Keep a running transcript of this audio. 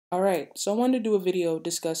All right, so I wanted to do a video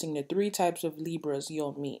discussing the three types of Libras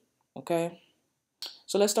you'll meet, okay?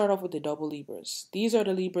 So let's start off with the double Libras. These are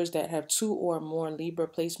the Libras that have 2 or more Libra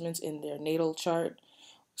placements in their natal chart,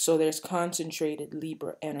 so there's concentrated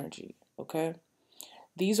Libra energy, okay?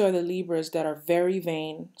 These are the Libras that are very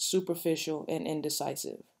vain, superficial, and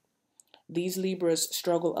indecisive. These Libras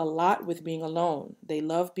struggle a lot with being alone. They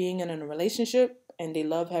love being in a relationship and they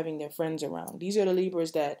love having their friends around. These are the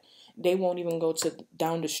Libras that they won't even go to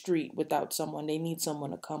down the street without someone. They need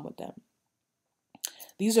someone to come with them.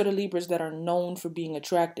 These are the Libras that are known for being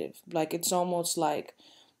attractive. Like it's almost like,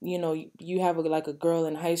 you have like a girl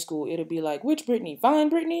in high school. It'll be like, which Brittany? Fine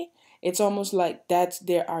Brittany. It's almost like that's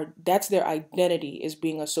their identity, is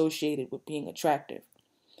being associated with being attractive.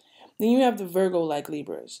 Then you have the Virgo-like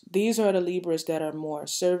Libras. These are the Libras that are more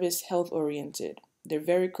service, health-oriented. They're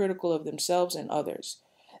very critical of themselves and others.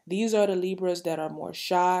 These are the Libras that are more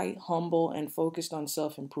shy, humble, and focused on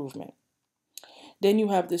self-improvement. Then you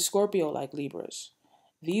have the Scorpio-like Libras.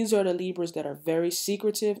 These are the Libras that are very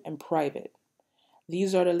secretive and private.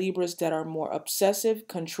 These are the Libras that are more obsessive,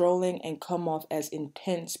 controlling, and come off as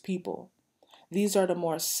intense people. These are the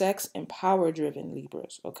more sex and power driven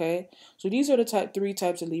Libras, okay? So these are the three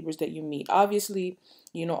types of Libras that you meet. Obviously,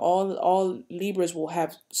 all Libras will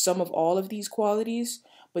have some of all of these qualities,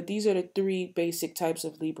 but these are the three basic types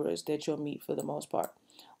of Libras that you'll meet for the most part.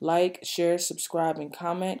 Like, share, subscribe, and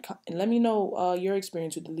comment. And let me know your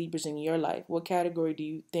experience with the Libras in your life. What category do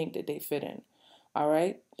you think that they fit in? All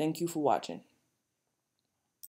right? Thank you for watching.